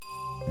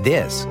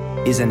This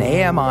is an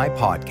AMI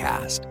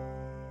podcast.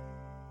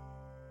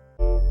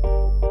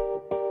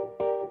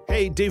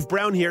 Hey, Dave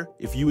Brown here.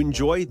 If you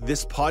enjoy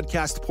this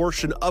podcast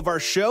portion of our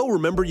show,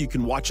 remember you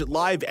can watch it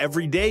live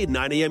every day at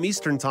 9 a.m.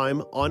 Eastern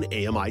Time on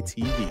AMI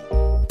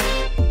TV.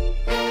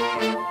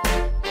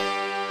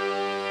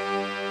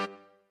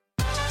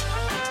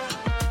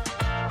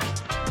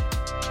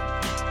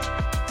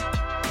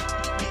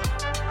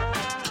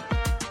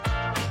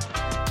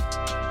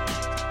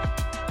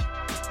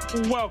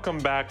 Welcome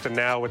back to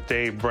Now with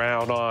Dave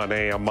Brown on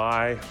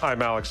AMI.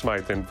 I'm Alex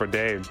Smythe in for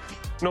Dave.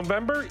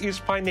 November is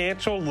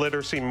Financial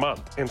Literacy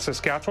Month, and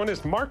Saskatchewan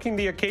is marking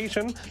the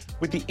occasion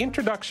with the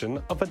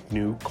introduction of a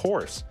new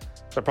course.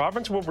 The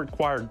province will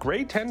require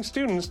grade 10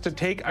 students to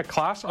take a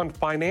class on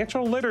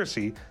financial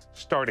literacy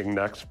starting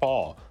next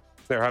fall.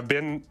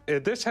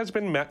 This has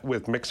been met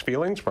with mixed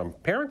feelings from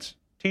parents,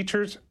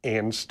 teachers,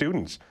 and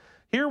students.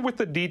 Here with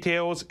the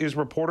details is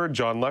reporter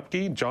John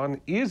Loeppky.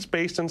 John is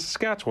based in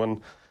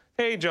Saskatchewan.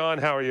 Hey, John,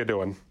 how are you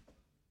doing?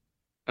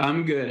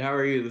 I'm good. How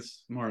are you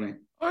this morning?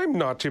 I'm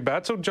not too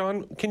bad. So,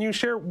 John, can you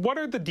share what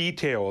are the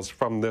details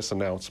from this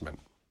announcement?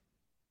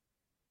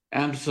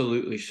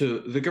 Absolutely. So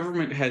the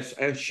government has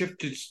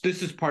shifted.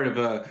 This is part of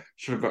a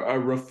sort of a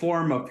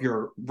reform of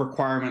your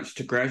requirements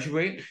to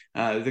graduate.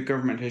 The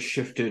government has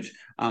shifted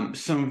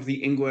some of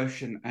the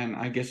English and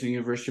I guess in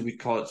university we'd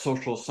call it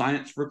social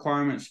science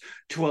requirements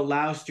to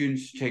allow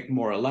students to take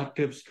more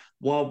electives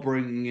while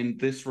bringing in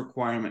this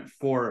requirement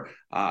for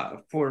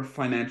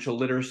financial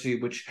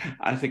literacy, which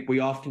I think we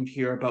often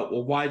hear about.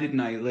 Well, why didn't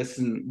I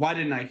listen? Why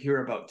didn't I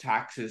hear about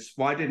taxes?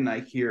 Why didn't I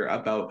hear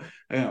about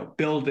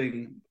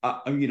building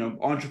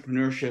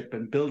entrepreneurship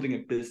and building a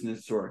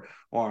business, or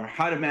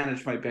how to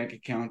manage my bank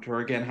account,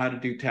 or again how to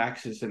do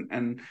taxes?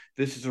 And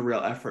this is a real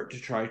effort to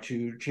try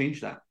to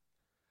change that.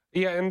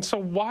 Yeah, and so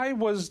why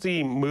was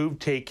the move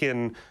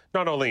taken?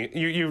 Not only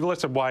you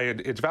listed why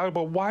it's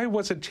valuable, why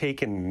was it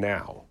taken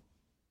now?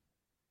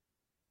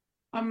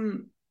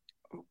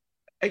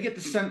 I get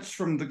the sense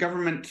from the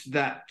government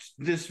that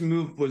this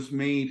move was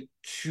made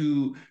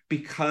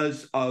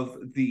because of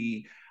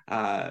the,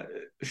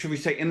 should we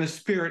say, in the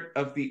spirit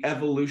of the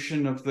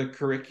evolution of the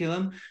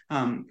curriculum.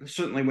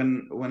 Certainly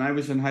when I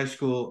was in high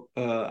school,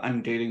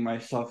 I'm dating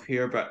myself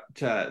here, but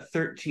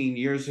 13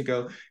 years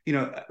ago,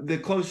 the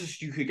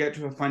closest you could get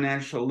to a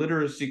financial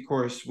literacy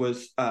course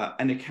was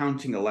an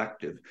accounting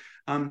elective.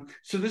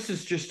 So this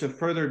is just a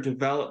further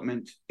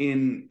development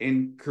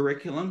in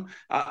curriculum,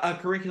 a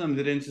curriculum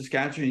that in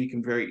Saskatchewan you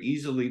can very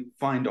easily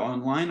find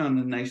online on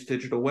a nice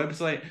digital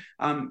website,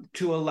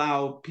 to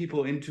allow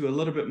people into a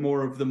little bit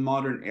more of the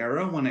modern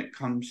era when it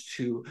comes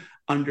to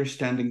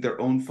understanding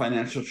their own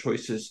financial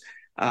choices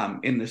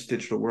in this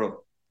digital world.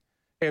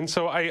 And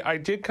so I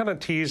did kind of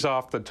tease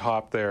off the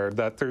top there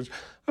that there's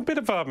a bit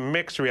of a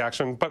mixed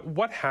reaction, but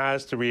what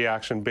has the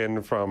reaction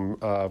been from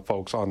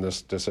folks on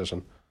this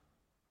decision?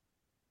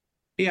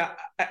 Yeah,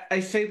 I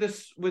say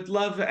this with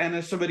love and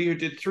as somebody who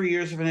did 3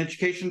 years of an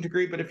education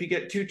degree, but if you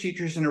get two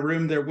teachers in a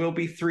room, there will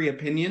be three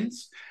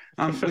opinions,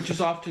 which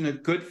is often a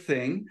good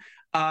thing.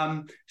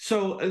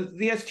 So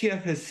the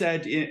STF has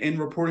said in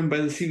reporting by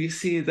the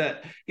CBC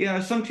that,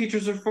 some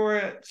teachers are for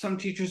it, some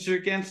teachers are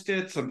against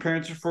it, some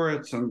parents are for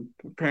it, some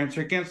parents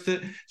are against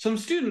it, some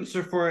students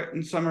are for it,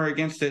 and some are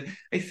against it.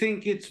 I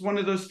think it's one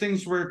of those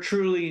things where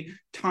truly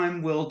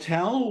time will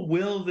tell.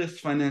 Will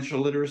this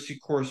financial literacy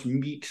course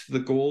meet the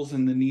goals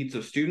and the needs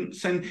of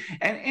students? And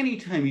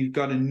anytime you've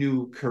got a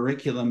new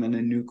curriculum and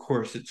a new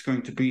course, it's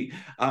going to be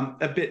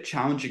a bit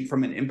challenging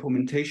from an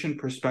implementation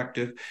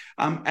perspective.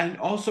 And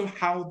also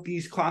how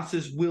these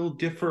classes will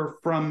differ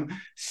from,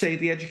 say,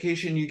 the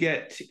education you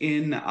get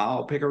in,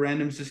 I'll pick a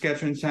random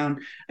Saskatchewan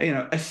sound,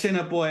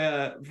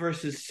 Assiniboia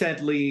versus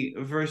Sedley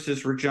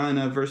versus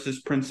Regina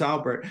versus Prince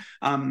Albert.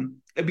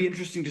 It'd be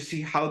interesting to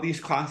see how these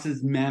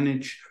classes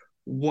manage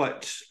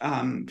what,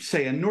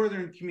 say, a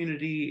northern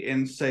community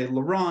in, say,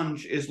 La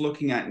Ronge is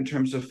looking at in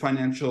terms of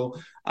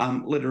financial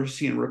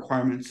literacy and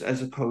requirements,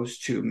 as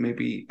opposed to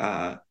maybe,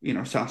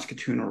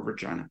 Saskatoon or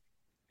Regina.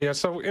 Yeah,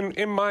 so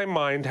in my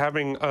mind,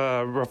 having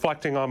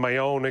reflecting on my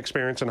own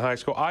experience in high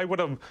school, I would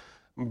have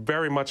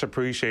very much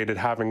appreciated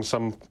having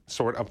some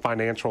sort of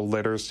financial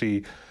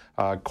literacy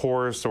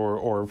course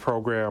or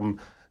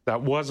program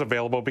that was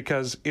available,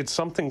 because it's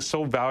something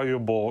so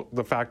valuable.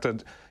 The fact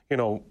that,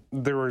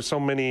 there are so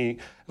many,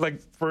 like,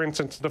 for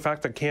instance, the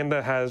fact that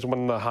Canada has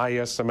one of the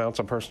highest amounts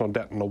of personal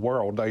debt in the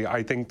world.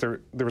 I think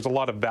there's a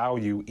lot of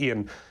value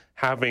in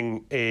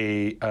having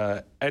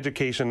a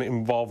education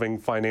involving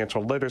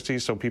financial literacy,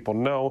 so people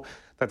know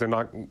that they're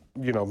not,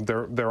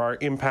 there are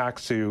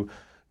impacts to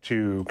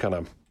kind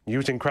of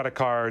using credit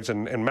cards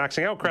and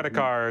maxing out credit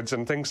cards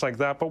and things like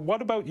that. But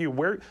what about you?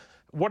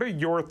 What are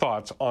your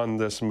thoughts on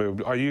this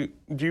move?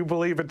 Do you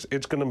believe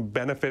it's going to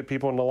benefit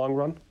people in the long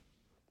run?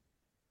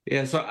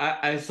 Yeah, so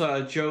I saw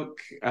a joke.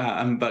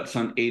 I'm about to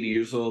sound 80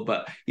 years old,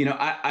 but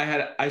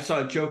I saw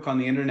a joke on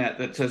the internet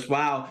that says,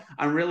 "Wow,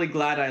 I'm really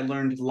glad I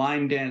learned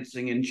line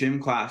dancing in gym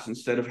class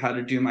instead of how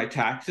to do my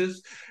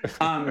taxes."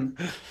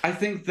 I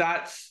think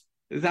that's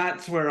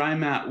that's where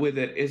I'm at with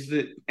it, is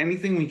that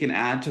anything we can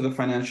add to the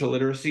financial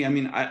literacy. I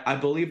mean, I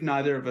believe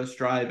neither of us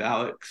drive,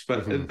 Alex,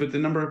 but the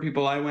number of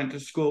people I went to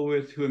school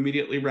with who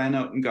immediately ran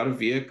out and got a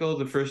vehicle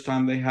the first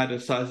time they had a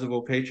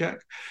sizable paycheck.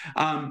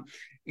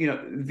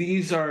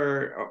 These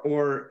are,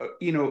 or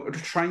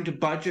trying to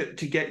budget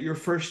to get your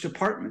first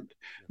apartment,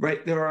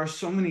 right? There are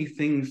so many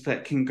things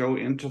that can go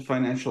into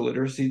financial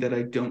literacy that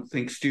I don't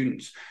think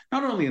students,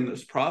 not only in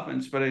this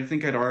province, but I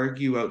think I'd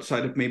argue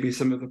outside of maybe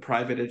some of the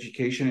private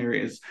education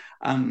areas,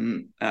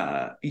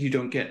 you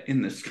don't get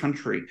in this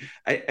country.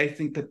 I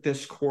think that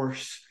this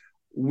course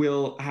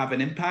will have an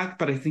impact,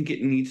 but I think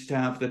it needs to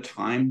have the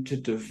time to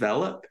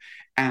develop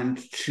and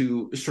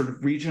to sort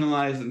of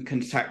regionalize and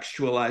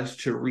contextualize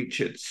to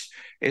reach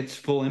its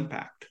full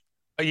impact.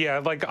 Yeah,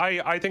 like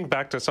I think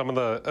back to some of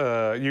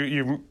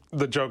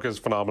the joke is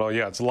phenomenal.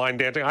 Yeah, it's line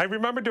dancing. I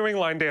remember doing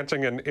line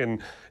dancing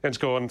in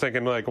school and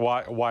thinking like,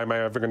 why am I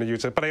ever going to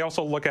use it? But I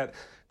also look at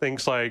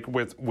things like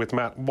with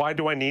math. Why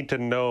do I need to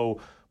know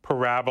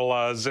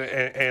parabolas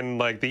and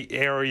like the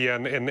area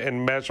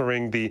and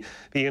measuring the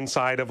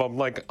inside of them?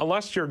 Like,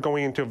 unless you're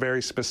going into a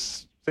very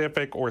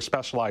specific or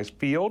specialized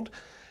field,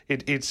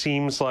 it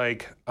seems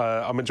like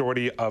a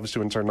majority of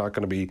students are not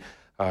going to be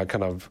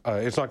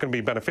it's not going to be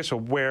beneficial.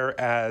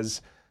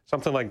 Whereas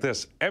something like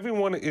this,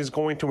 everyone is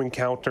going to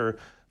encounter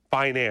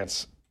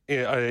finance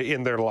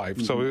in their life.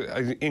 Mm-hmm.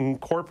 So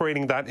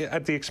incorporating that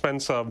at the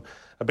expense of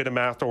a bit of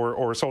math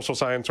or social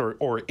science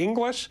or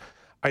English,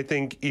 I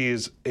think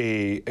is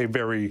a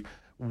very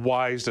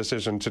wise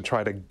decision to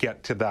try to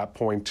get to that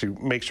point, to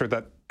make sure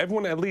that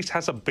everyone at least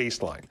has a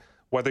baseline,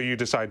 whether you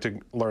decide to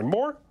learn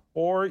more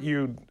or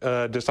you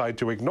decide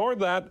to ignore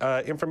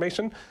that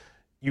information.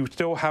 You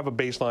still have a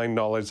baseline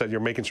knowledge that you're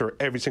making sure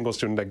every single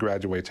student that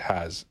graduates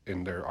has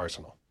in their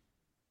arsenal.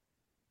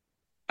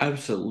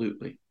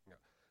 Absolutely.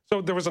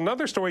 So there was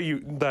another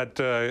story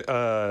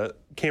that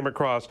came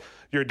across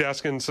your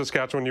desk in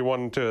Saskatchewan you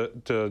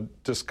wanted to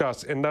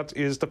discuss, and that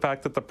is the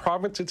fact that the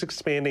province is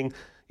expanding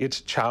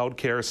its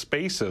childcare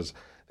spaces.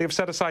 They've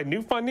set aside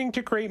new funding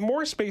to create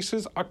more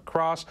spaces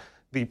across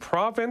the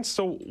province.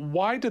 So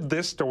why did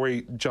this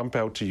story jump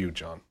out to you,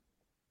 John?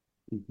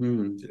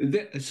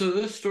 Mm-hmm. So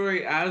this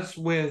story, as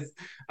with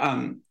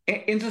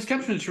in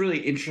Saskatchewan, it's really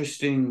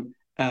interesting,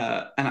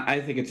 and I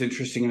think it's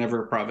interesting in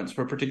every province,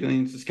 but particularly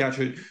in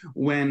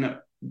Saskatchewan,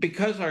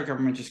 because our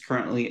government is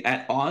currently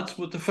at odds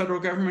with the federal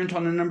government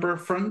on a number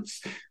of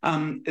fronts,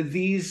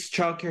 these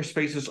childcare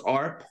spaces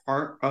are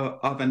part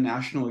of a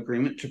national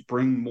agreement to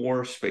bring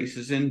more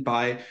spaces in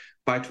by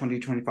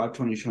 2025,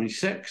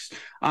 2026.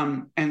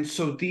 And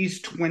so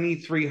these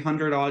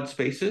 2,300 odd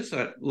spaces,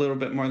 a little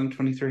bit more than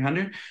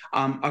 2,300,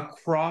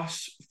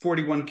 across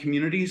 41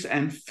 communities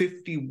and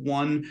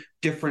 51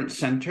 different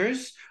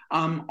centers,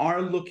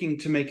 are looking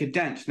to make a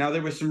dent. Now,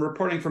 there was some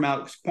reporting from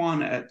Alex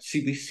Kwan at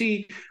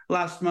CBC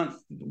last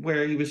month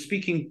where he was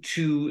speaking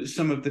to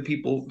some of the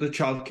people, the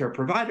childcare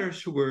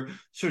providers, who were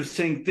sort of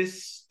saying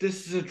this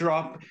is a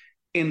drop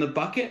in the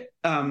bucket,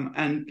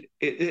 and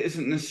it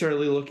isn't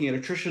necessarily looking at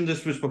attrition.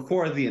 This was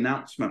before the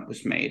announcement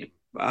was made.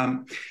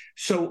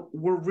 So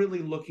we're really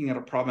looking at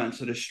a province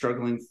that is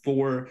struggling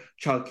for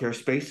childcare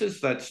spaces.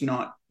 That's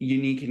not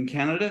unique in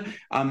Canada,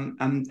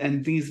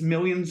 and these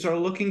millions are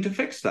looking to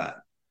fix that.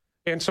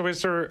 And so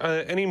is there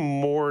any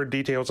more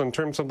details in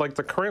terms of like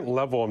the current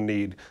level of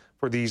need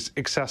for these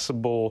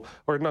affordable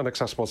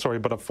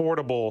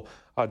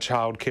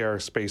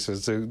childcare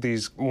spaces,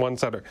 these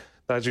ones that are,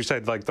 as you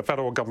said, like the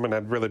federal government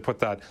had really put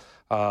that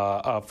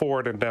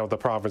forward, and now the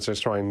province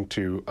is trying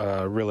to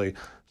really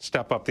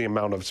step up the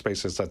amount of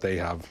spaces that they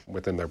have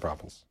within their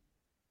province?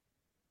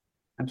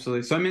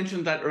 Absolutely. So I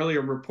mentioned that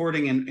earlier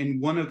reporting,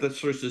 and one of the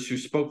sources who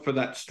spoke for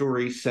that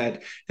story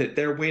said that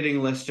their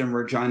waiting list in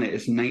Regina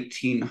is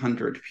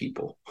 1,900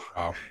 people.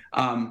 Wow.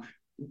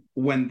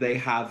 When they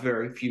have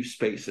very few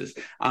spaces.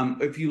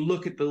 If you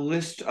look at the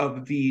list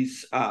of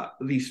these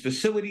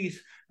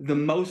facilities, the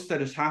most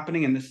that is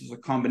happening, and this is a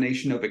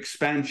combination of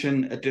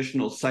expansion,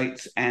 additional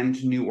sites,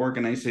 and new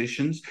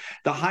organizations,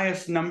 the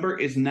highest number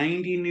is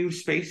 90 new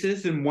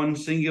spaces in one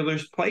singular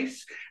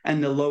place,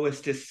 and the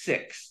lowest is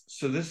 6.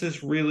 So this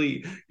is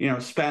really,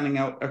 spanning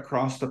out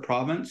across the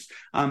province.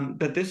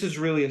 But this is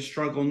really a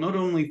struggle, not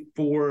only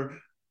for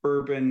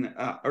urban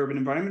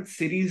environments,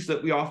 cities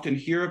that we often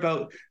hear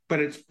about, but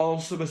it's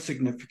also a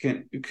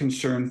significant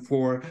concern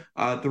for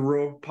the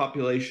rural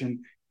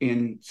population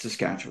in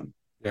Saskatchewan.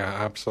 Yeah,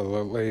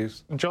 absolutely.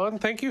 John,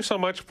 thank you so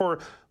much for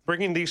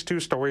bringing these two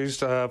stories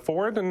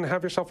forward, and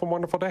have yourself a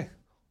wonderful day.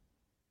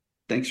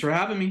 Thanks for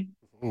having me.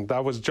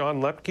 That was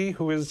John Loeppky,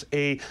 who is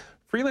a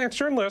freelance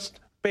journalist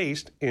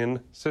based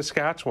in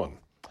Saskatchewan.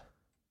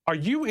 Are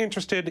you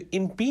interested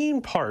in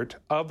being part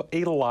of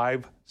a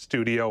live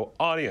studio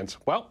audience?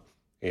 Well,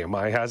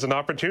 AMI has an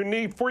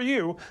opportunity for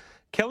you.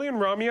 Kelly and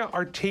Ramya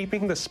are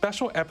taping the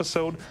special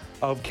episode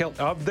of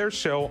their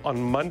show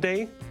on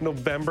Monday,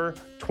 November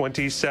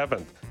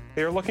 27th.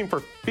 They are looking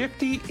for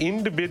 50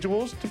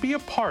 individuals to be a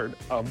part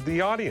of the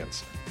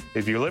audience.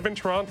 If you live in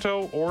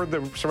Toronto or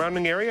the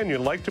surrounding area and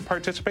you'd like to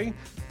participate,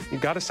 you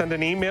got to send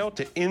an email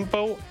to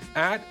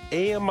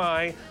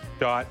info@ami.ca.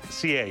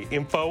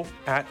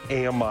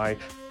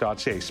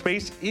 Info@ami.ca.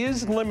 Space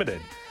is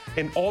limited,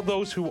 and all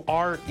those who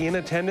are in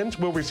attendance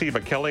will receive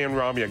a Kelly and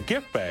Ramya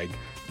gift bag.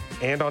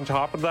 And on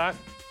top of that,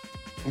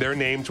 their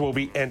names will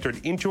be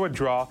entered into a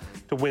draw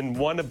to win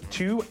one of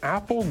 2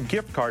 Apple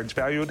gift cards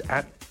valued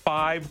at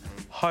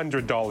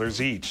 $500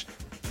 each.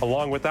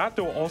 Along with that,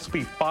 there will also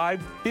be 5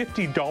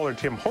 $50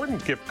 Tim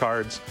Hortons gift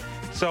cards.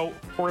 So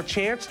for a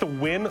chance to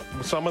win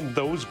some of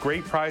those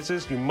great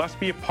prizes, you must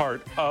be a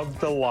part of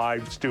the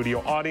live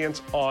studio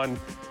audience on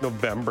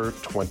November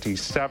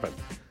 27th.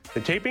 The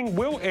taping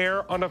will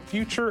air on a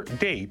future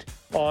date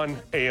on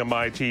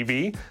AMI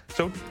TV.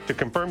 So to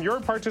confirm your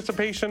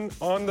participation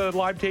on the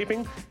live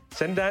taping,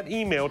 send that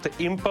email to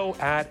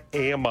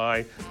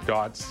info@ami.ca.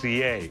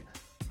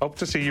 Hope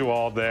to see you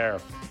all there.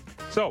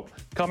 So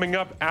coming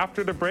up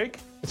after the break,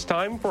 it's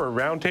time for a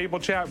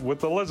roundtable chat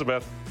with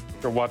Elizabeth.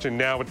 You're watching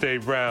Now with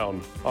Dave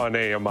Brown on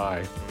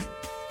AMI.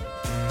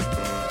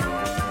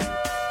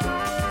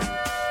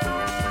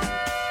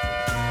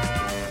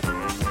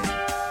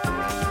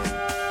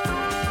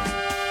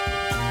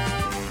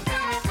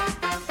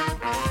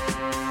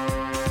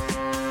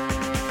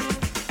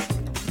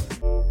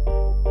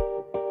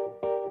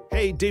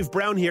 Hey, Dave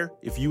Brown here.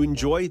 If you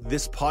enjoy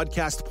this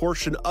podcast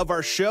portion of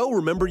our show,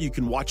 remember you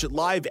can watch it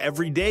live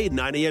every day at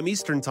 9 a.m.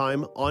 Eastern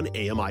Time on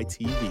AMI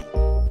TV.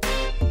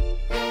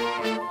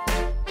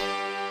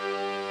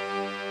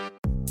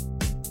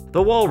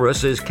 The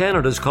Walrus is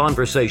Canada's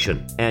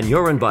conversation, and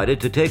you're invited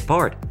to take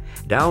part.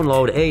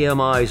 Download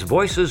AMI's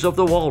Voices of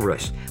the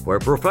Walrus, where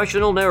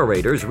professional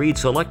narrators read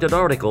selected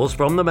articles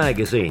from the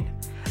magazine.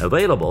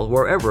 Available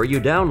wherever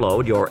you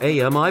download your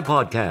AMI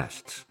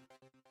podcasts.